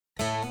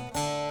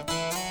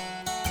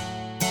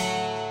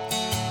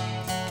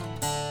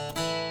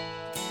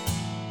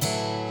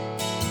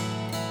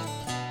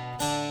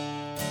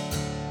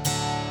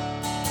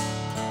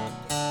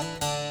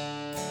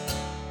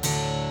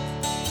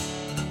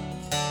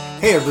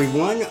Hey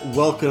everyone,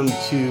 welcome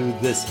to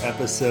this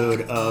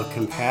episode of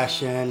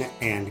Compassion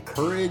and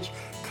Courage,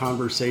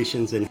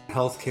 Conversations in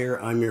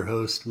Healthcare. I'm your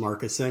host,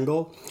 Marcus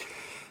Engel.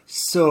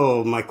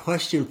 So my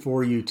question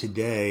for you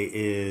today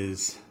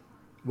is,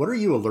 what are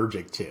you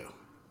allergic to?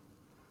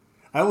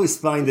 I always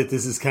find that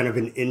this is kind of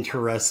an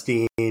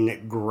interesting,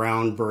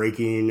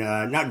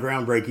 groundbreaking, not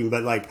groundbreaking,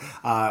 but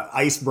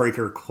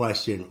icebreaker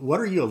question. What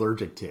are you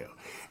allergic to?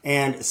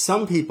 And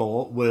some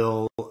people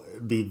will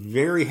be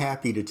very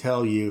happy to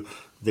tell you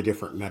the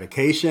different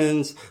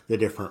medications, the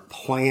different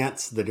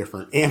plants, the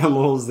different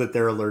animals that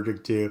they're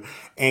allergic to,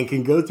 and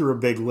can go through a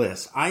big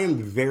list. I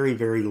am very,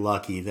 very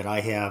lucky that I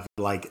have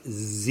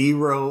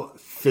zero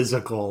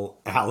physical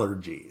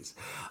allergies.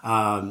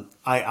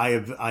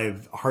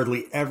 I've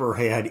hardly ever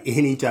had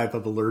any type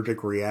of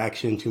allergic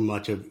reaction to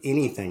much of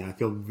anything. I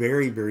feel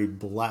very, very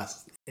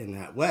blessed in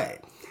that way.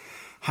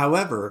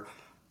 However,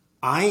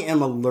 I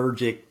am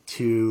allergic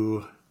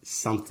to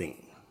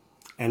something,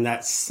 and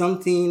that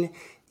something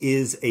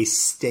is a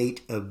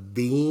state of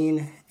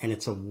being, and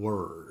it's a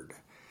word.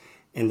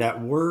 And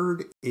that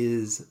word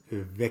is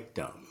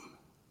victim.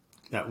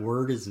 That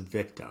word is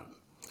victim.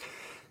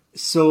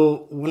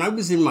 So when I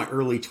was in my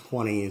early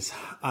 20s,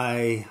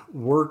 I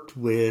worked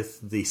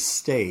with the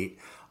state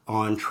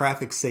on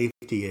traffic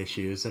safety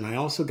issues, and I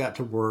also got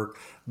to work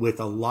with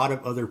a lot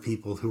of other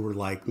people who were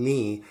like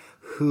me,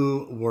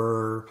 who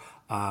were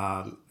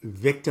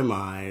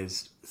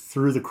victimized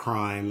through the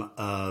crime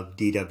of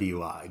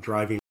DWI,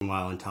 driving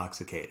while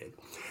intoxicated.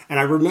 And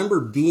I remember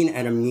being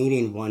at a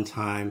meeting one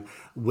time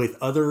with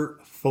other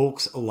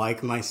folks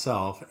like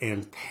myself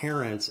and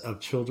parents of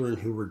children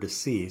who were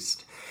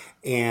deceased,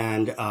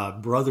 and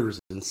brothers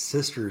and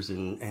sisters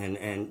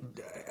and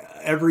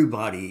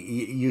everybody.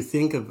 You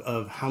think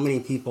of how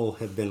many people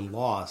have been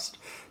lost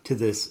to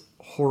this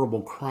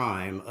horrible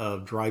crime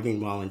of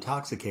driving while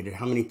intoxicated,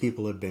 how many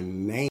people have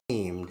been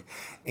maimed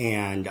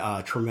and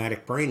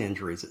traumatic brain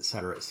injuries, et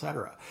cetera, et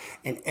cetera.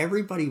 And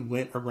everybody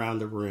went around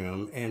the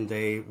room and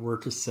they were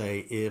to say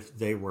if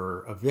they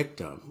were a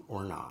victim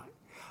or not,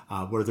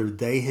 whether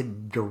they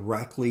had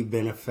directly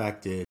been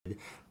affected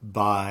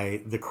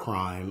by the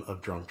crime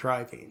of drunk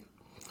driving.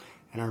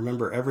 And I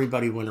remember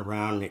everybody went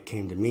around and it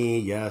came to me,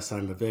 yes,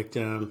 I'm a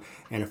victim.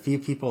 And a few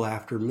people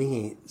after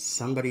me,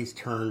 somebody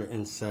turned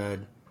and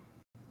said,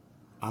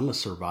 I'm a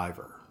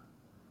survivor.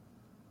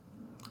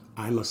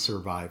 I'm a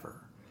survivor.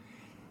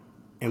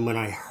 And when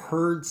I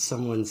heard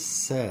someone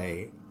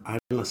say, I'm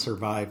a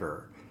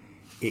survivor,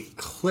 it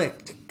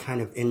clicked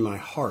kind of in my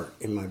heart,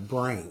 in my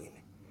brain.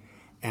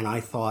 And I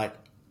thought,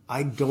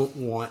 I don't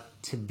want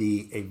to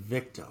be a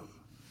victim.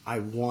 I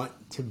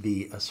want to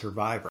be a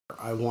survivor.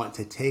 I want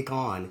to take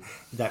on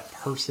that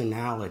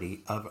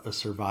personality of a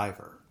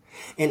survivor.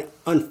 And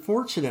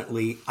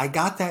unfortunately, I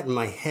got that in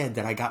my head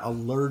that I got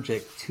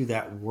allergic to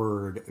that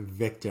word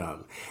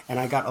victim. And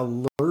I got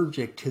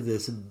allergic to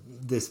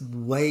this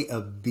way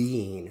of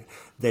being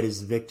that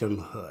is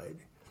victimhood.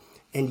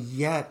 And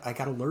yet I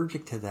got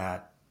allergic to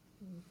that.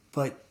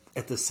 But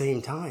at the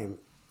same time,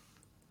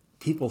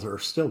 people are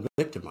still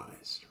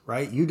victimized,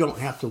 right? You don't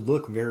have to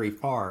look very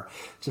far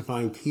to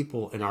find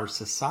people in our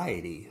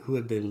society who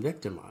have been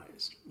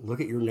victimized. Look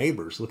at your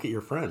neighbors, look at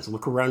your friends,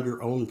 look around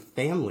your own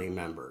family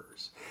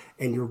members.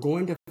 And you're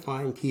going to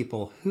find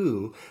people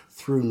who,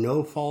 through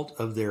no fault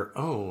of their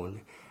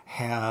own,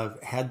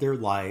 have had their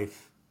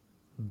life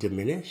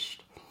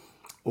diminished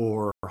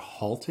or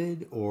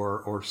halted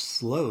or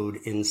slowed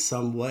in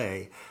some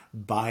way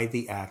by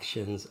the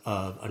actions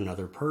of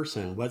another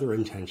person, whether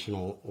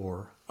intentional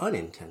or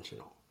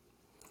unintentional.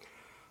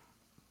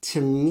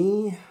 To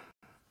me,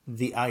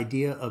 the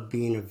idea of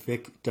being a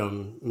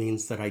victim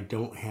means that I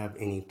don't have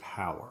any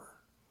power.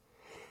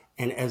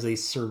 And as a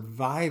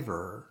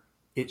survivor,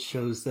 it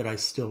shows that I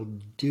still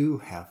do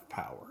have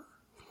power.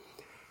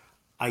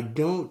 I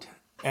don't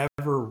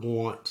ever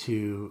want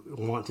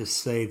to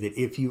say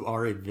that if you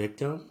are a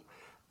victim,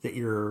 that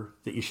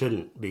you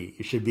shouldn't be.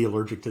 You should be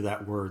allergic to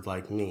that word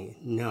like me.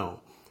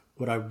 No.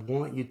 What I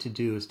want you to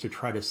do is to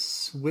try to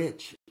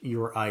switch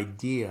your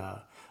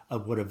idea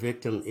of what a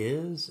victim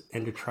is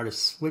and to try to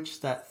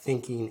switch that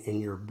thinking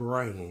in your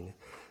brain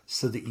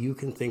so that you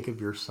can think of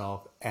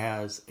yourself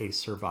as a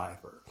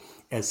survivor,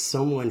 as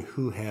someone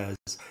who has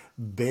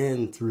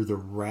been through the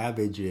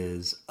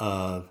ravages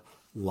of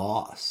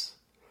loss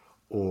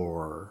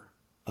or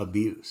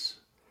abuse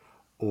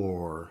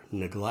or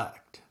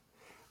neglect.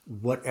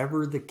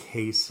 Whatever the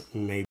case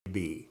may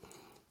be,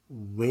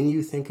 when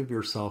you think of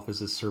yourself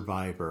as a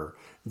survivor,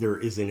 there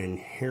is an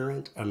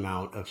inherent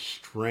amount of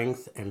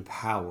strength and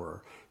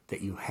power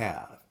that you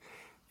have.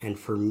 And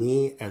for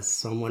me, as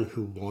someone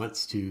who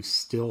wants to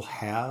still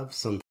have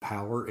some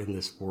power in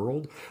this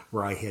world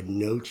where I had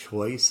no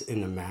choice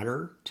in the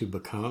matter to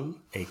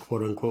become a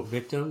quote unquote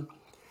victim,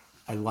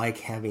 I like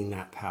having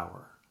that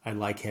power. I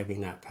like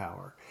having that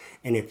power.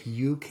 And if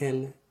you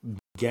can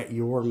get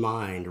your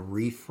mind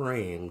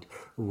reframed,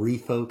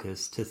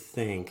 refocused to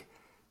think,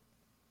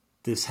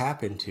 this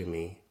happened to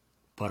me,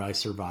 but I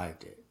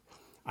survived it.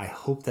 I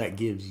hope that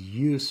gives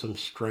you some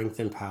strength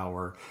and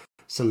power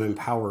some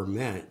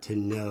empowerment to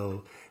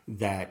know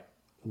that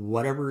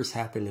whatever has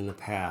happened in the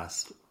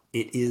past,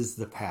 it is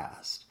the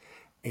past.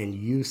 And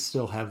you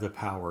still have the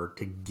power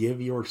to give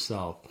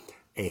yourself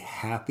a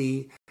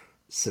happy,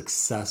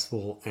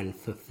 successful, and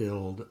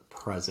fulfilled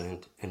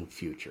present and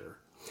future.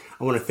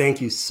 I want to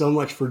thank you so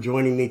much for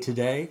joining me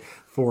today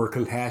for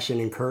Compassion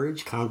and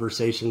Courage,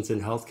 Conversations in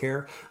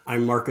Healthcare.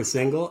 I'm Marcus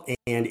Engel,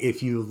 and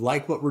if you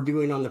like what we're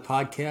doing on the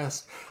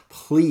podcast,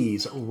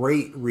 please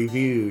rate,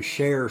 review,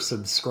 share,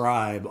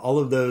 subscribe, all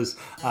of those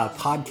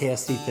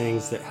podcasty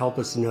things that help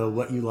us know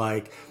what you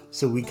like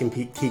so we can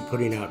keep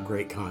putting out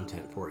great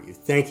content for you.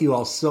 Thank you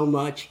all so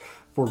much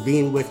for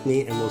being with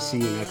me, and we'll see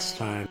you next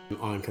time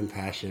on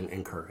Compassion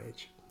and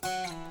Courage.